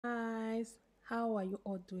How are you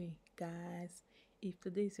all doing, guys? If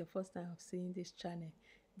today is your first time of seeing this channel,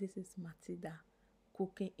 this is Matilda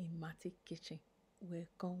cooking in Mati kitchen.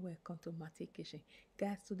 Welcome to Mati kitchen,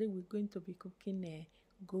 guys. Today we're going to be cooking a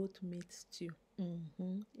goat meat stew.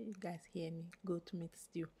 You guys hear me? Goat meat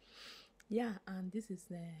stew. Yeah, and this is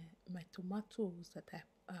my tomatoes that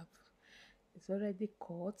I have. It's already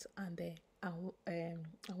cut, and I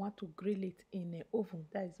want to grill it in an oven.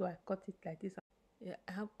 That is why I cut it like this. Yeah,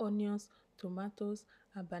 I have onions, tomatoes,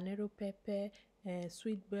 habanero pepper,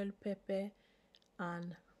 sweet bell pepper,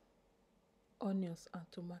 and onions and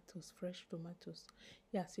tomatoes, fresh tomatoes.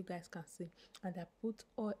 Yes, you guys can see. And I put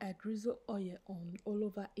oil, I drizzle oil on all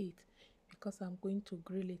over it because I'm going to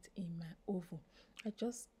grill it in my oven. I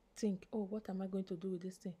just think, oh, what am I going to do with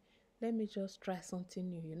this thing? Let me just try something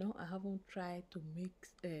new. I haven't tried to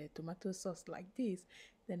make tomato sauce like this.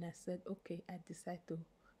 Then I said, okay, I decide to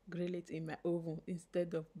grill it in my oven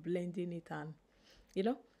instead of blending it, and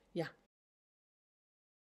yeah.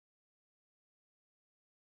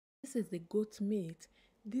 This is the goat meat.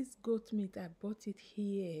 This goat meat, I bought it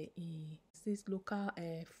here in this local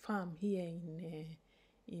farm here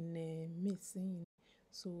in Missing.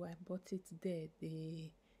 So I bought it there.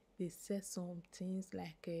 They sell some things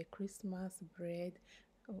like Christmas bread,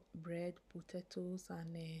 potatoes,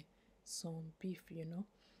 and some beef.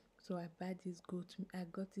 So I buy this goat. I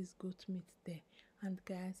got this goat meat there, and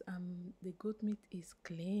guys, the goat meat is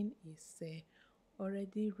clean. It's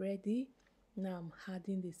already ready. Now I'm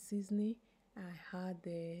adding the seasoning. I had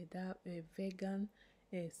that vegan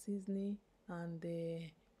seasoning, and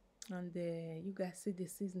you guys see the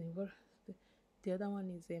seasoning. What the other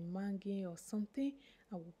one is a mangi or something.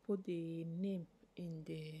 I will put the name in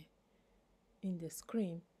the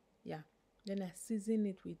screen. Yeah. Then I season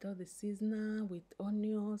it with all the seasoner, with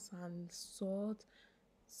onions and salt.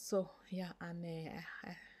 So yeah, and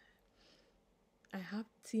I have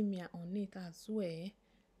Thyme on it as well.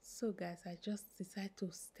 So guys, I just decided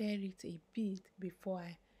to stir it a bit before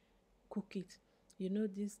I cook it.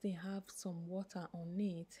 This thing have some water on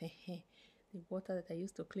it. The water that I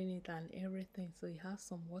used to clean it and everything. So it has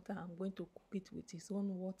some water. I'm going to cook it with its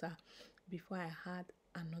own water before I add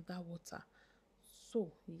another water.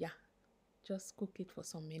 So yeah, just cook it for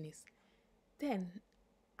some minutes. Then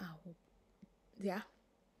yeah.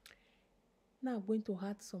 Now I'm going to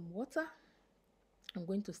add some water. I'm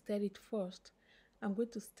going to stir it first. I'm going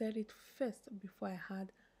to stir it first before I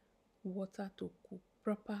add water to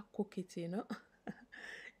proper cook it,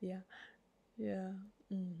 Yeah, yeah.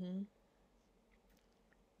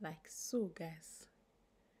 Like so, guys.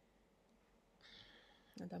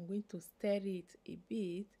 And I'm going to stir it a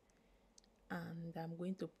bit, and I'm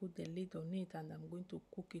going to put the lid on it, and I'm going to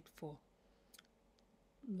cook it for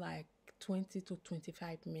like 20 to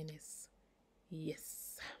 25 minutes.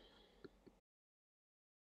 Yes.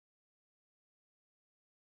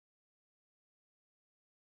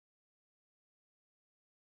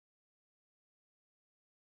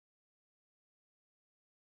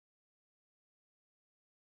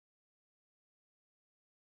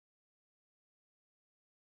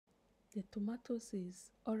 The tomatoes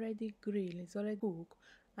is already grilled, it's already cooked,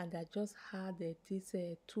 and I just had this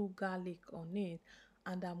two garlic on it,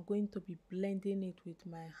 and I'm going to be blending it with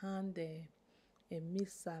my hand a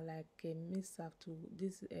mixer, like a mixer to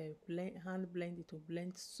this hand blend it to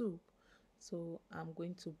blend soup. So I'm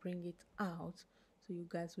going to bring it out so you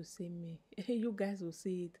guys will see me. You guys will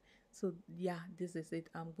see it. So yeah, this is it.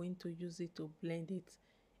 I'm going to use it to blend it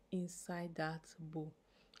inside that bowl.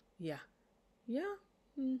 Yeah. Yeah.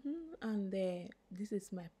 And this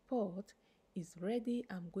is my pot. It's ready.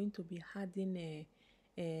 I'm going to be adding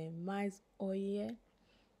a maize oil.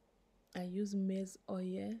 I use maize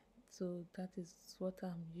oil, so that is what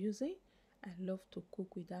I'm using. I love to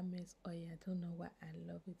cook with that maize oil. I don't know why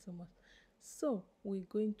I love it so much. So we're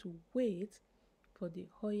going to wait for the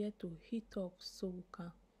oil to heat up so we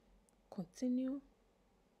can continue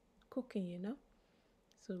cooking.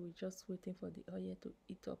 So we're just waiting for the oil to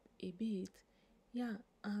heat up a bit. Yeah,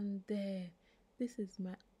 and this is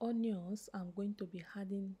my onions. I'm going to be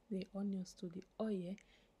adding the onions to the oil.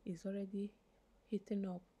 It's already heating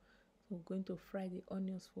up. So we're going to fry the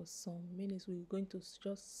onions for some minutes. We're going to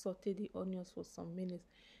just saute the onions for some minutes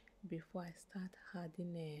before I start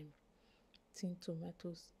adding tin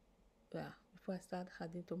tomatoes. Yeah, before I start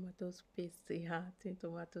adding tomatoes paste. Yeah, tin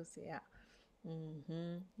tomatoes. Yeah.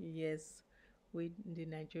 Yes, we the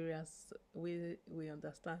Nigerians, we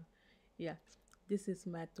understand. Yeah, this is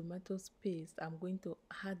my tomatoes paste. I'm going to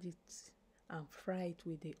add it and fry it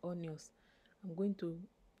with the onions. I'm going to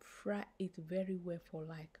fry it very well for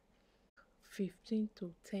like 15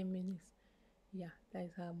 to 10 minutes. Yeah, that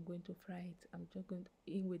is how I'm going to fry it. I'm just going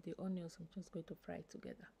to, in with the onions, I'm just going to fry it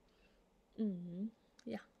together.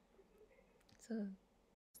 Yeah, so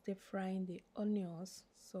still frying the onions.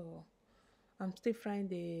 So I'm still frying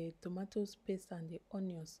the tomatoes paste and the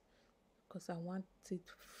onions because I want it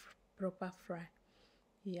proper fry.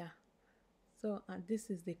 Yeah. So and this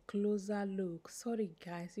is the closer look. Sorry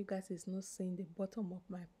guys, you guys is not seeing the bottom of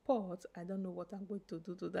my pot. I don't know what I'm going to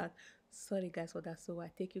do to that. Sorry guys for that. So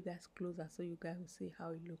I take you guys closer so you guys will see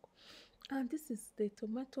how it look. And this is the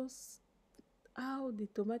tomatoes, how the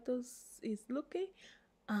tomatoes is looking.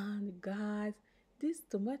 And guys, these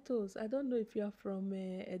tomatoes, I don't know if you are from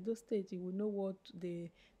Edo State, you will know what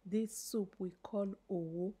this soup we call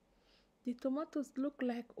owo. The tomatoes look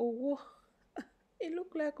like owo. It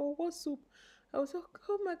looked like owo soup. I was like,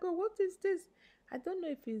 oh my god, what is this? I don't know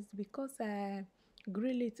if it's because I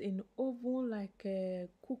grill it in oven, like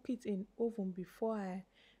cook it in oven before I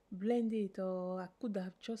blend it, or I could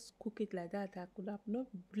have just cook it like that. I could have not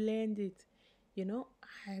blend it, you know.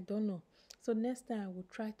 I don't know. So next time I will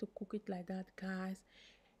try to cook it like that, guys.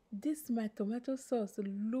 This my tomato sauce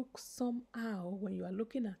looks somehow when you are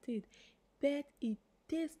looking at it, but it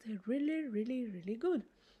tastes really, really, really good.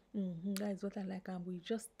 That is what I like. And we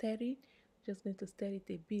just stir it, just going to stir it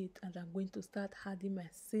a bit, and I'm going to start adding my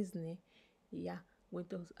seasoning. Yeah, I'm going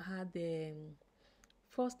to add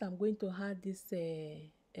first. I'm going to add this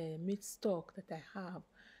meat stock that I have.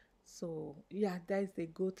 So yeah, that is the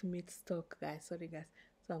goat meat stock, guys. Sorry, guys.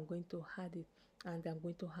 So I'm going to add it, and I'm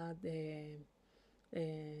going to add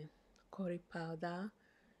uh, curry powder.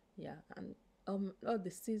 Yeah, and all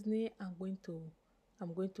the seasoning I'm going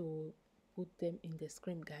to put them in the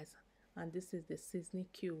screen, guys. And this is the seasoning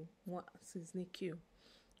cube, one seasoning cube.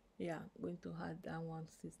 Yeah, I'm going to add that one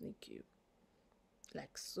seasoning cube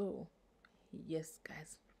like so. Yes,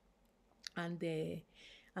 guys. And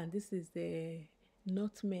this is the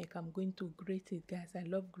nutmeg. I'm going to grate it, guys. I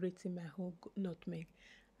love grating my whole nutmeg.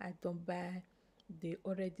 I don't buy the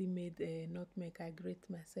already made nutmeg. I grate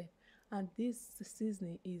myself. And this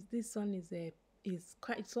seasoning is, this one is a is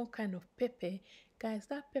quite some kind of pepper, guys.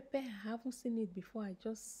 That pepper, I haven't seen it before. I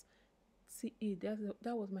just see it.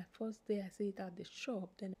 That was my first day I see it at the shop.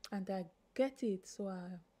 Then and I get it, so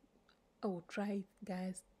I will try it,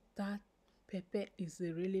 guys. That pepper is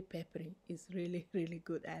really peppery. It's really, really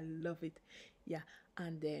good. I love it. Yeah,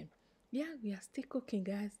 and yeah, we are still cooking,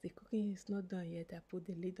 guys. The cooking is not done yet. I put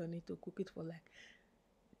the lid on it to cook it for like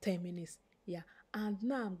 10 minutes. Yeah, and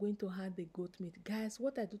now I'm going to add the goat meat, guys.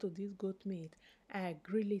 What I do to this goat meat, I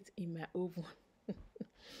grill it in my oven.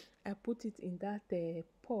 I put it in that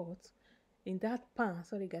pot, in that pan.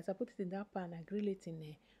 Sorry, guys, I put it in that pan. I grill it in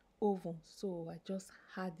a oven. So I just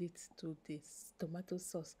add it to this tomato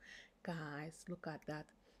sauce. Guys, look at that.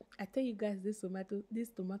 I tell you guys, this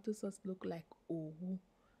tomato sauce look like owu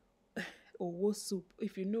owo soup.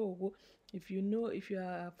 If you know owo, if you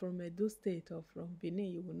are from Edo State or from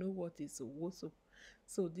Benin, you will know what is owo soup.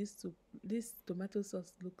 So this tomato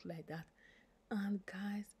sauce look like that. And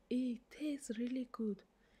guys, it tastes really good.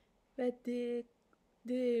 But the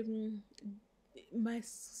my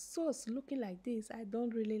sauce looking like this, I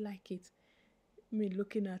don't really like it. Me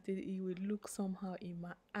looking at it, it will look somehow in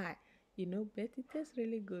my eye, but it tastes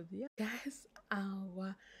really good. Yeah, guys,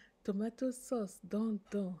 our tomato sauce done.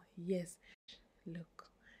 Yes, look.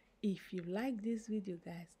 If you like this video,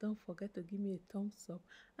 guys, don't forget to give me a thumbs up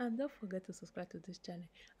and don't forget to subscribe to this channel.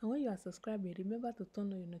 And when you are subscribing, remember to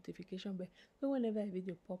turn on your notification bell so whenever a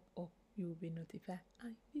video pop up, you will be notified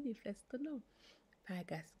and you'll be the first to know. Bye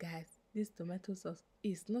guys, this tomato sauce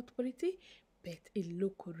is not pretty, but it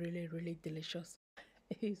look really, really delicious.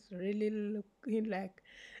 It's really looking like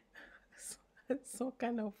some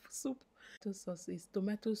kind of soup. Tomato sauce is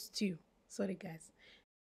tomato stew. Sorry guys.